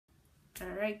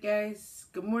All right, guys.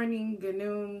 Good morning, good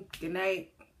noon, good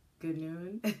night, good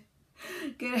noon,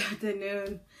 good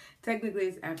afternoon. Technically,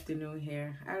 it's afternoon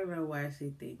here. I don't know why I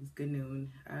say things. Good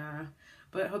noon.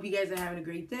 But I hope you guys are having a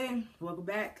great day. Welcome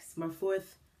back. It's my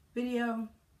 4th video.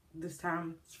 This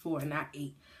time it's 4, not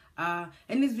 8.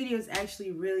 And this video is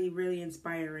actually really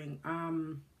inspiring.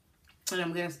 And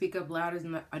I'm gonna speak up loud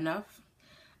enough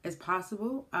as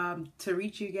possible to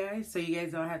reach you guys, so you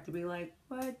guys don't have to be like,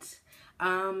 what?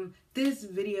 This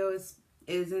video is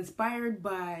inspired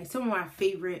by some of my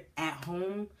favorite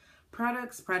at-home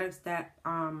products that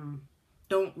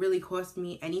don't really cost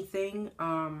me anything.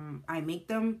 I make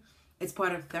them. It's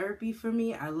part of therapy for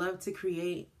me. I love to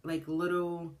create like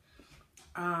little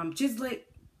just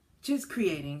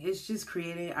creating. It's just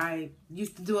creating. I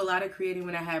used to do a lot of creating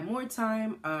when I had more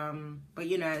time, but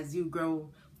you know, as you grow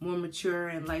more mature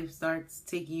and life starts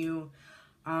taking you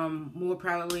more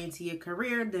probably into your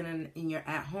career than in your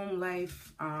at-home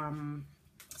life.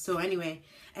 So anyway,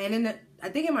 and I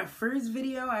think in my first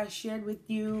video I shared with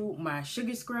you my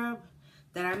sugar scrub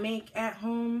that I make at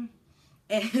home,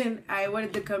 and I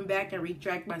wanted to come back and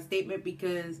retract my statement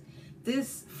because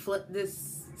this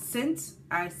scent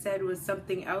I said was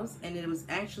something else, and it was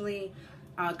actually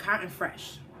cotton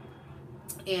fresh.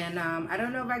 And I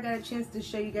don't know if I got a chance to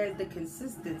show you guys the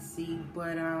consistency,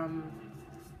 but I'm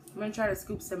gonna try to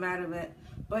scoop some out of it.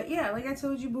 But yeah, like I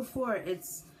told you before,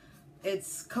 it's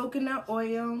coconut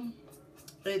oil,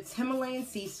 it's Himalayan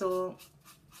sea salt,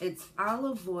 it's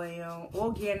olive oil,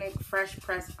 organic fresh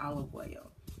pressed olive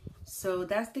oil. So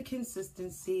that's the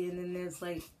consistency. And then there's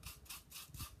like,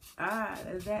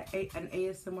 is that an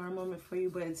ASMR moment for you?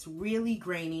 But it's really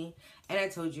grainy. And I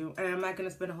told you, and I'm not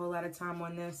gonna spend a whole lot of time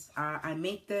on this. I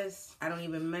make this, I don't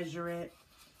even measure it.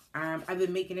 I've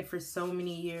been making it for so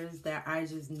many years that I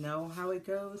just know how it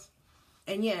goes.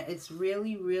 And yeah, it's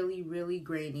really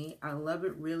grainy. I love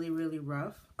it really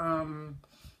rough. And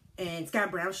it's got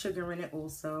brown sugar in it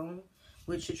also,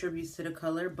 which attributes to the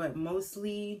color, but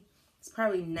mostly it's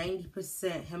probably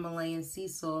 90% Himalayan sea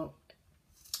salt,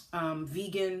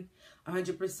 vegan,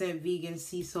 100% vegan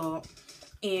sea salt,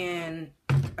 and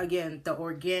again, the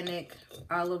organic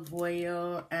olive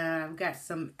oil. I've got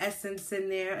some essence in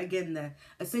there. Again, the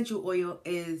essential oil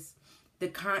is the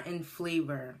cotton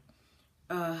flavor.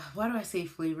 Why do I say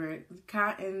flavor?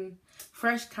 Cotton,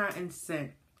 fresh cotton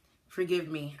scent. Forgive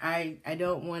me. I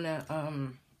don't want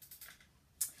to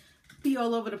be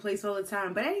all over the place all the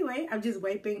time. But anyway, I'm just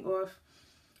wiping off.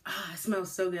 It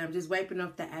smells so good. I'm just wiping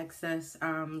off the excess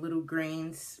little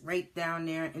grains right down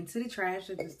there into the trash.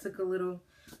 I just took a little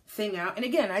thing out. And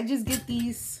again, I just get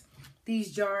these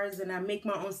jars and I make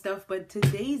my own stuff. But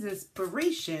today's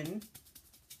inspiration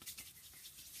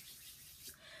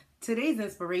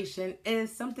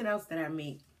is something else that I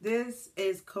make. This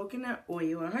is coconut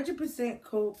oil, 100%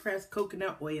 cold pressed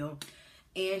coconut oil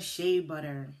and shea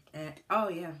butter. And oh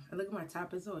yeah, look at my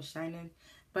top, it's all shining.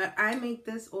 But I make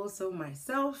this also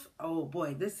myself. Oh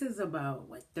boy, this is about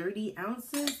what, 30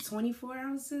 ounces, 24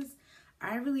 ounces?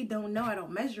 I really don't know. I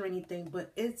don't measure anything,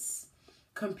 but it's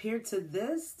compared to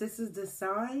this is the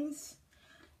size.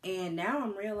 And now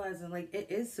I'm realizing like it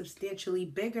is substantially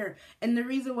bigger. And the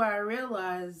reason why I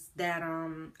realized that,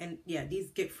 and yeah,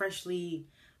 these get freshly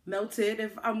melted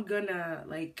if I'm gonna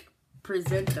like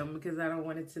present them, because I don't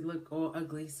want it to look all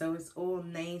ugly. So it's all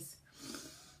nice.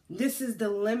 This is the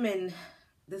lemon.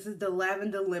 This is the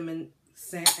lavender lemon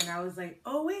scent. And I was like,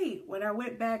 oh wait, when I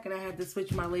went back and I had to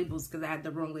switch my labels because I had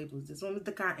the wrong labels. This one was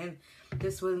the cotton,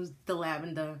 this one was the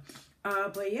lavender.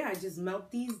 But yeah, I just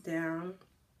melt these down.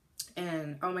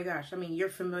 And oh my gosh, I mean, you're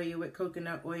familiar with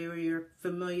coconut oil, you're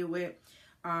familiar with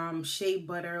shea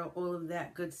butter, all of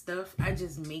that good stuff. I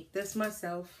just make this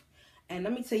myself. And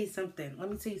let me tell you something.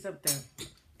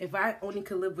 If I only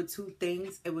could live with 2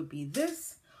 things, it would be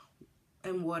this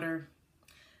and water.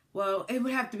 Well, it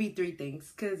would have to be 3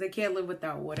 things because I can't live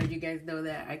without water. You guys know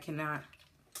that. I cannot.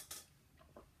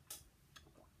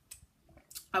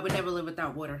 I would never live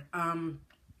without water.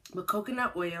 But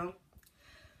coconut oil,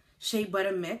 shea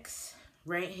butter mix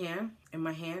right here in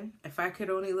my hand. If I could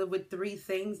only live with 3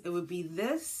 things, it would be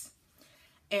this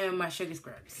and my sugar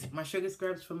scrubs. My sugar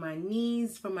scrubs for my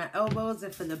knees, for my elbows,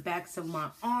 and for the backs of my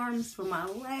arms, for my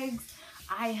legs.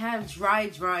 I have dry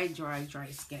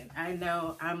skin. I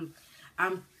know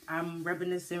I'm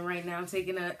rubbing this in right now. I'm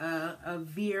taking a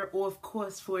veer off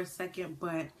course for a second,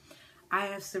 but I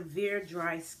have severe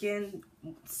dry skin.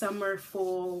 Summer,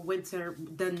 fall, winter,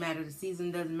 doesn't matter. The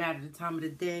season doesn't matter. The time of the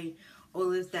day, all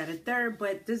this, that, and third.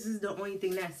 But this is the only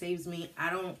thing that saves me. I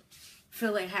don't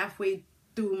feel like halfway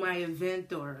through my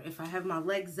event, or if I have my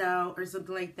legs out or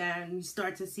something like that, and you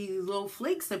start to see these little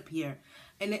flakes appear.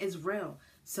 and it is real.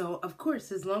 So of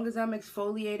course, as long as I'm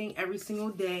exfoliating every single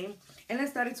day, and I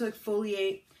started to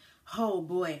exfoliate, oh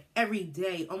boy, every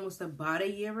day, almost about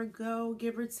a year ago,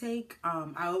 give or take.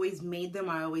 I always made them.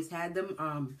 I always had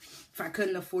them. If I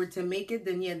couldn't afford to make it,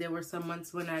 then yeah, there were some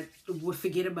months when I would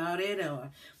forget about it, or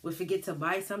would forget to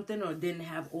buy something, or didn't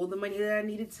have all the money that I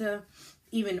needed to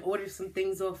even order some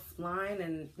things offline,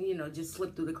 and, you know, just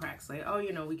slip through the cracks. Like, oh,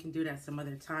 you know, we can do that some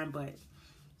other time. But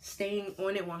staying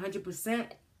on it 100%.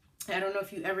 I don't know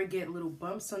if you ever get little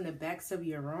bumps on the backs of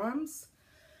your arms.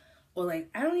 Or like,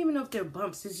 I don't even know if they're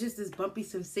bumps. It's just this bumpy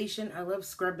sensation. I love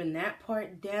scrubbing that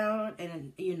part down.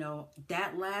 And, you know,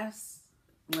 that lasts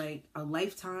like a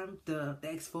lifetime. The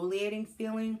exfoliating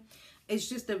feeling. It's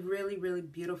just a really, really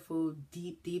beautiful,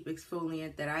 deep, deep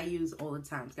exfoliant that I use all the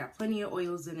time. It's got plenty of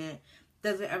oils in it.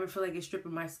 Doesn't ever feel like it's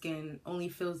stripping my skin. Only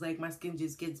feels like my skin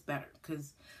just gets better.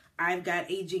 Because I've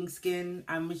got aging skin.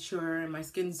 I'm mature. And my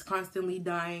skin's constantly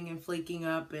dying and flaking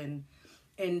up and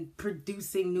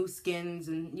producing new skins,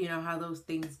 and you know how those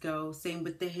things go. Same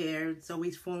with the hair. It's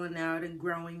always falling out and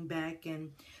growing back and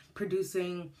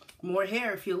producing more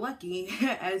hair if you're lucky.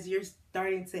 As you're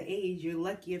starting to age, you're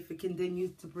lucky if it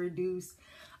continues to produce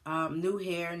new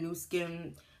hair, new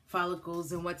skin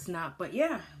follicles and what's not. But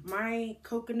yeah, my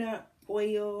coconut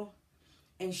oil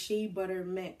and shea butter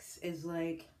mix is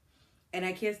like, and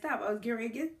I can't stop. I was getting ready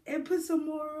to get and put some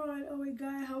more on. Oh my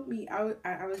God, help me. I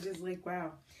was just like,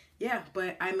 wow. Yeah,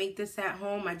 but I make this at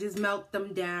home. I just melt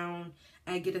them down.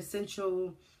 I get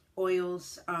essential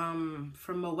oils from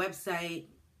a website.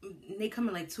 They come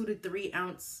in like 2 to 3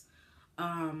 ounce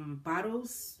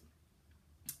bottles.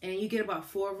 And you get about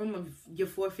 4 of them of your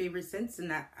 4 favorite scents.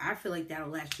 And I feel like that'll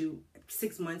last you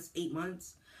 6 months, 8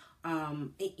 months.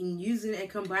 And using it and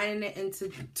combining it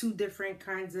into 2 different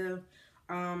kinds of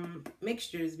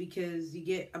mixtures, because you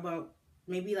get about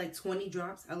maybe like 20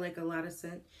 drops. I like a lot of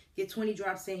scent. Get 20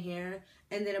 drops in here,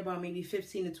 and then about maybe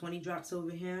 15 to 20 drops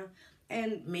over here,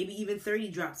 and maybe even 30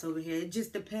 drops over here. It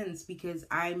just depends, because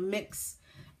I mix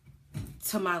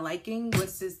to my liking.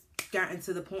 Once this gotten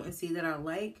to the potency that I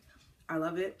like, I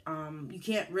love it. You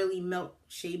can't really melt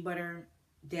shea butter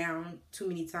down too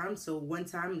many times, so one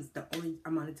time is the only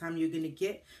amount of time you're gonna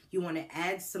get. You want to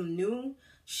add some new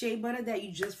shea butter that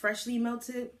you just freshly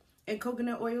melted and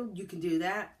coconut oil, you can do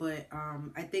that. But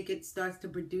I think it starts to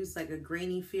produce like a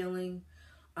grainy feeling.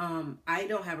 I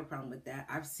don't have a problem with that.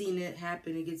 I've seen it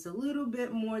happen. It gets a little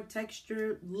bit more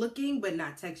textured looking, but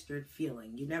not textured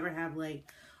feeling. You never have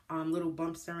like little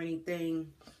bumps or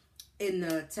anything in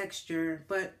the texture.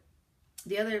 But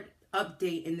the other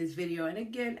update in this video, and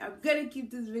again, I'm gonna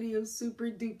keep this video super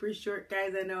duper short,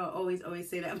 guys. I know I always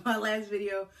say that. My last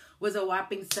video was a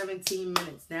whopping 17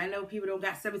 minutes. Now I know people don't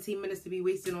got 17 minutes to be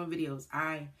wasting on videos.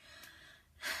 I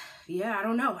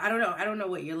don't know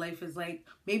what your life is like.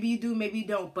 Maybe you do, maybe you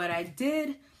don't. But I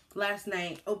did last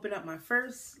night open up my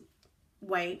first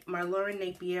wipe, my Lauren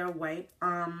Napier wipe,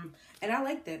 and I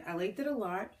liked it. I liked it a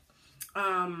lot.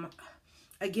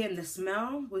 Again, the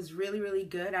smell was really, really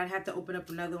good. I'd have to open up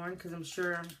another one because I'm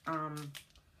sure,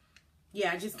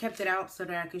 yeah, I just kept it out so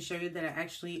that I could show you that I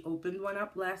actually opened one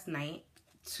up last night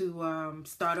to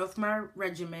start off my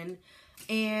regimen.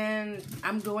 And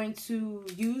I'm going to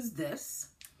use this,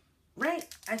 right?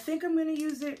 I think I'm going to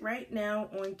use it right now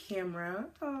on camera.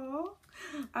 Oh,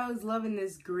 I was loving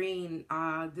this green.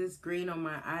 This green on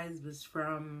my eyes was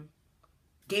from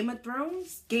Game of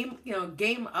Thrones, Game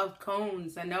of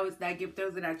Cones. I know it's not Game of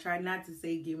Thrones, and I try not to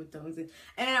say Game of Thrones, and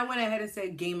I went ahead and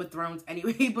said Game of Thrones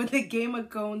anyway. But the Game of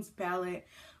Cones palette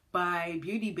by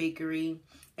Beauty Bakery,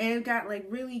 and it got like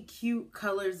really cute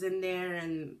colors in there,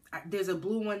 and there's a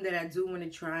blue one that I do want to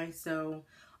try. So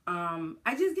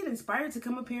I just get inspired to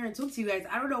come up here and talk to you guys.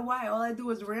 I don't know why. All I do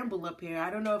is ramble up here. I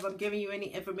don't know if I'm giving you any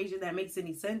information that makes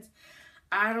any sense.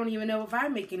 I don't even know if I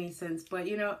make any sense, but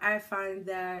you know, I find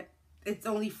that it's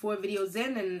only 4 videos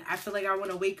in, and I feel like I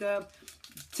want to wake up,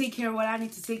 take care of what I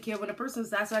need to take care of when a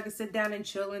person's not, so I can sit down and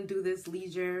chill and do this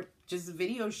leisure, just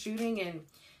video shooting and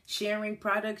sharing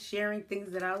products, sharing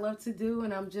things that I love to do.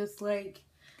 And I'm just like,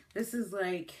 this is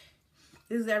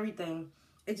everything.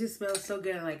 It just smells so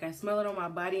good. Like, I smell it on my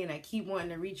body and I keep wanting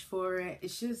to reach for it.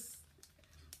 It's just,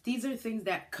 these are things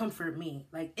that comfort me.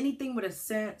 Like, anything with a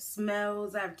scent,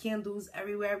 smells. I have candles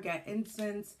everywhere. I've got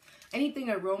incense. Anything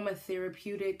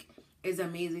aromatherapeutic is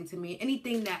amazing to me.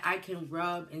 Anything that I can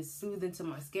rub and soothe into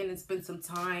my skin and spend some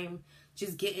time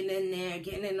just getting in there,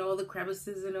 getting in all the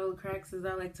crevices and all the cracks, as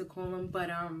I like to call them. But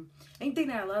anything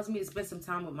that allows me to spend some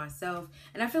time with myself.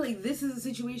 And I feel like this is a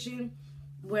situation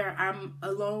where I'm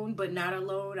alone but not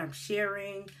alone. I'm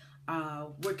sharing.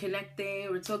 We're connecting.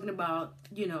 We're talking about,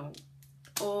 you know,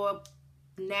 all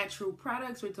natural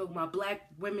products. We're talking about Black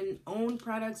women-owned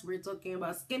products. We're talking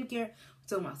about skincare. We're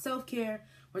talking about self-care.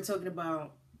 We're talking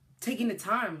about taking the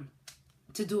time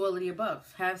to do all of the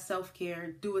above. Have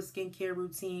self-care, do a skincare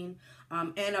routine,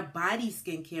 and a body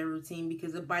skincare routine,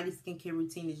 because a body skincare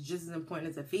routine is just as important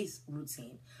as a face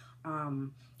routine.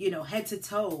 You know, head to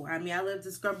toe. I mean, I love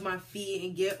to scrub my feet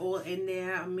and get all in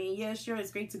there. I mean, yeah, sure,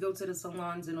 it's great to go to the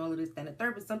salons and all of this, that, and the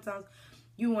third, but sometimes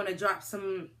you want to drop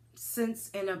some scents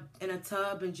in a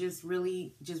tub and just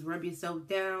really just rub yourself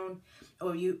down.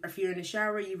 Or if you're in the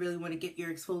shower, you really want to get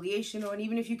your exfoliation on.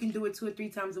 Even if you can do it 2 or 3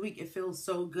 times a week, it feels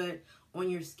so good on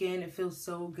your skin. It feels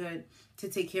so good to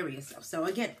take care of yourself. So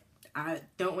again, I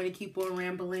don't want to keep on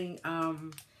rambling. I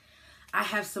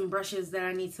have some brushes that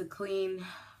I need to clean.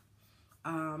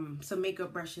 Some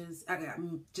makeup brushes.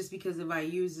 Just because if I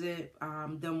use it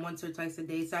done once or twice a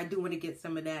day, so I do want to get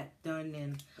some of that done.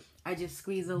 And I just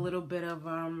squeeze a little bit of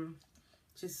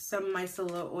just some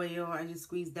micellar oil. I just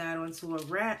squeeze that onto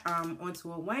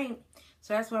a wipe.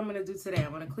 So that's what I'm gonna do today.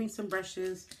 I'm gonna clean some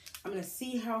brushes. I'm gonna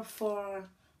see how far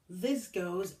this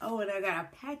goes. Oh, and I got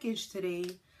a package today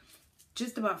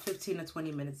just about 15 to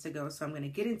 20 minutes ago, so I'm gonna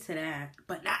get into that,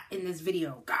 but not in this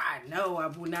video. God, no, I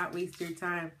will not waste your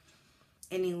time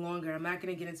any longer. I'm not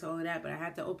gonna get into all of that, but I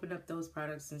had to open up those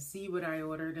products and see what I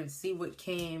ordered and see what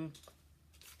came.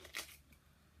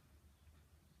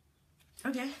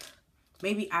 Okay,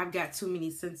 maybe I've got too many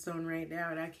scents on right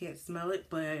now and I can't smell it,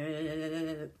 but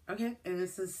okay. And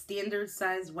this is standard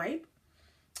size wipe.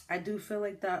 I do feel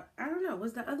like I don't know,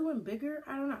 was the other one bigger?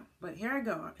 I don't know, but here I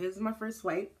go. Here's my first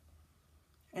wipe,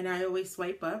 and I always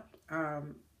swipe up.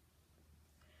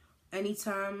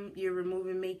 Anytime you're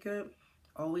removing makeup,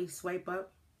 always swipe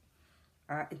up.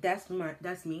 That's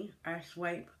me. I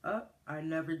swipe up. I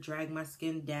never drag my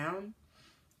skin down.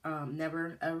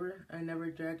 Never ever. I never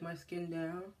drag my skin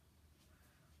down.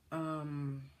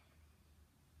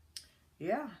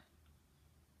 Yeah.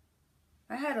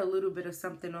 I had a little bit of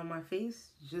something on my face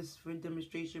just for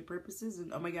demonstration purposes,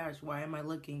 and oh my gosh, why am I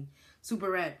looking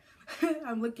super red?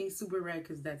 I'm looking super red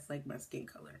because that's like my skin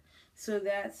color. So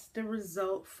that's the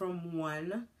result from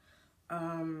one.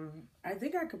 I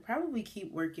think I could probably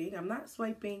keep working. I'm not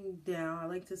swiping down. I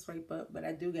like to swipe up, but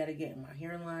I do got to get in my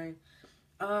hairline.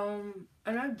 And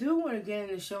I do want to get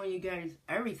into showing you guys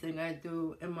everything I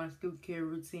do in my skincare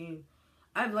routine.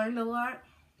 I've learned a lot.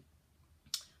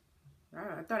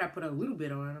 I thought I put a little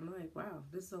bit on. I'm like, wow,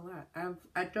 this is a lot.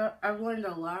 I've learned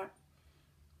a lot.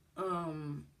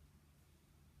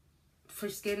 For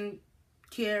skin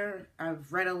care,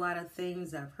 I've read a lot of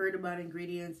things. I've heard about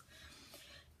ingredients.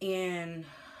 And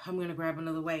I'm gonna grab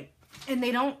another wipe, and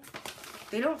they don't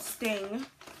sting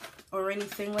or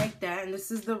anything like that. And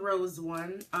this is the rose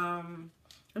one. I'm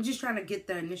just trying to get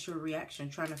the initial reaction,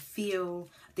 trying to feel.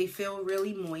 They feel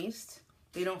really moist.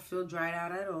 They don't feel dried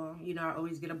out at all. You know, I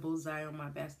always get a bullseye on my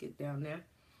basket down there,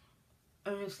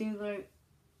 and it seems like,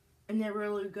 and they're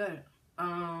really good.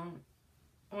 I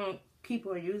won't keep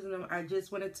on using them. I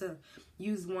just wanted to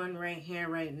use one right here,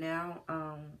 right now,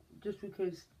 just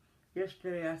because.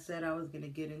 Yesterday I said I was going to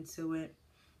get into it,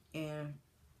 and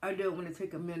I don't want to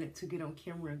take a minute to get on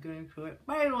camera and go into it.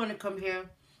 But I didn't want to come here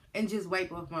and just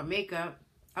wipe off my makeup.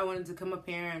 I wanted to come up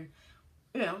here and,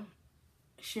 you know,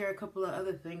 share a couple of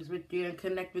other things with you and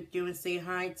connect with you and say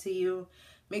hi to you.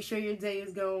 Make sure your day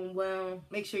is going well.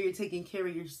 Make sure you're taking care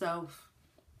of yourself.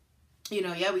 You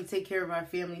know, yeah, we take care of our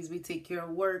families. We take care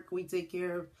of work. We take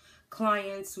care of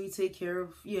clients. We take care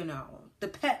of, you know, the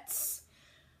pets.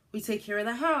 We take care of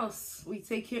the house. We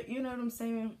take care, you know what I'm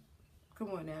saying? Come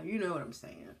on now, you know what I'm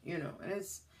saying. You know, and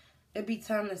it'd be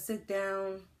time to sit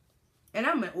down. And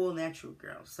I'm an all natural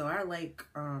girl, so I like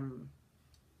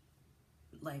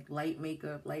light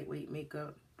makeup, lightweight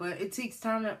makeup. But it takes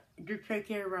time to take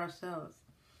care of ourselves.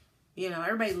 You know,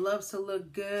 everybody loves to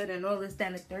look good and all this, that,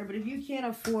 and the third. But if you can't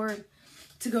afford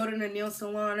to go to the nail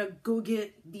salon or go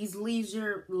get these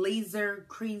laser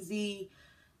crazy,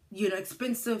 you know,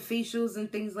 expensive facials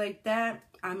and things like that,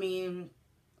 I mean,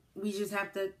 we just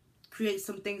have to create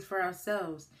some things for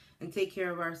ourselves and take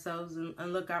care of ourselves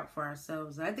and look out for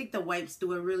ourselves. I think the wipes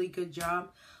do a really good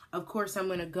job. Of course, I'm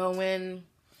going to go in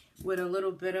with a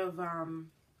little bit of,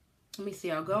 let me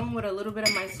see, I'll go in with a little bit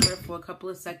of micellar for a couple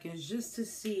of seconds just to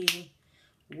see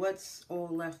what's all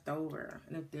left over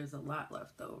and if there's a lot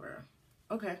left over.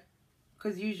 Okay,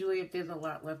 because usually if there's a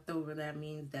lot left over, that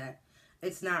means that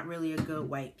it's not really a good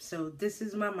wipe. So this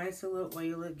is my micellar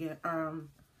oil again,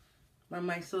 my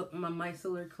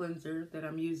micellar cleanser that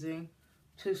I'm using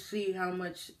to see how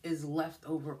much is left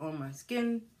over on my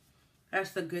skin.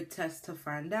 That's a good test to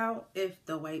find out if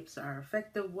the wipes are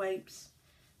effective wipes,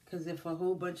 Because if a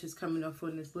whole bunch is coming off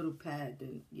on this little pad,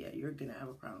 then yeah, you're going to have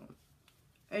a problem.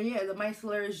 And yeah, the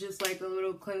micellar is just like a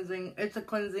little cleansing. It's a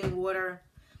cleansing water,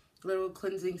 little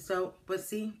cleansing soap. But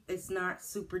see, it's not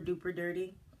super duper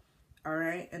dirty. All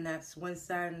right. And that's one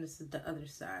side and this is the other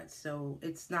side. So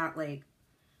it's not like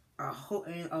a whole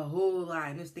lot.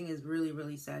 And this thing is really,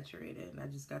 really saturated. And I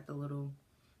just got the little,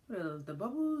 the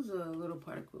bubbles, little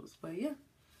particles. But yeah.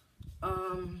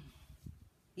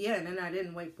 Yeah, and then I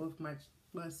didn't wipe both my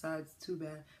sides too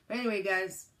bad. But anyway,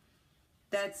 guys,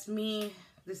 that's me.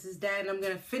 This is that, and I'm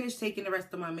going to finish taking the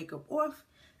rest of my makeup off.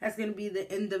 That's going to be the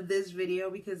end of this video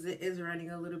because it is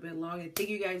running a little bit long. And thank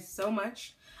you guys so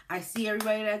much. I see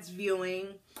everybody that's viewing.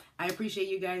 I appreciate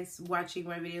you guys watching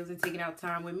my videos and taking out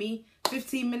time with me.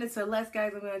 15 minutes or less,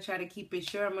 guys. I'm going to try to keep it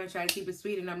short. I'm going to try to keep it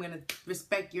sweet, and I'm going to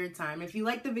respect your time. If you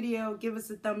like the video, give us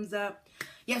a thumbs up.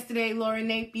 Yesterday, Lauren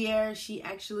Napier, she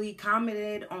actually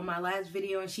commented on my last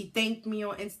video, and she thanked me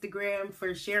on Instagram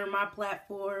for sharing my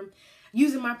platform,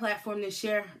 using my platform to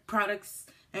share products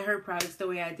and her products the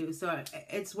way I do. So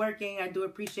it's working. I do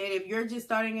appreciate it. If you're just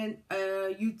starting a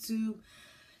YouTube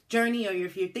journey, or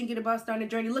if you're thinking about starting a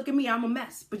journey, look at me, I'm a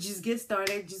mess, but just get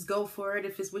started. Just go for it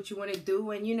if it's what you want to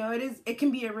do. And you know, it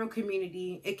can be a real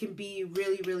community. It can be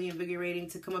really, really invigorating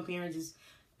to come up here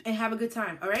and have a good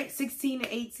time. All right, 16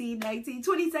 to 18, 19,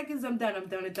 20 seconds, I'm done.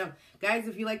 Guys,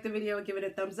 if you like the video, give it a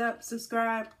thumbs up,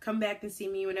 subscribe, come back and see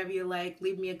me whenever you like,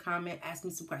 leave me a comment, ask me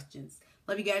some questions.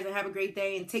 Love you guys, and have a great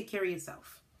day, and take care of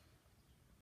yourself.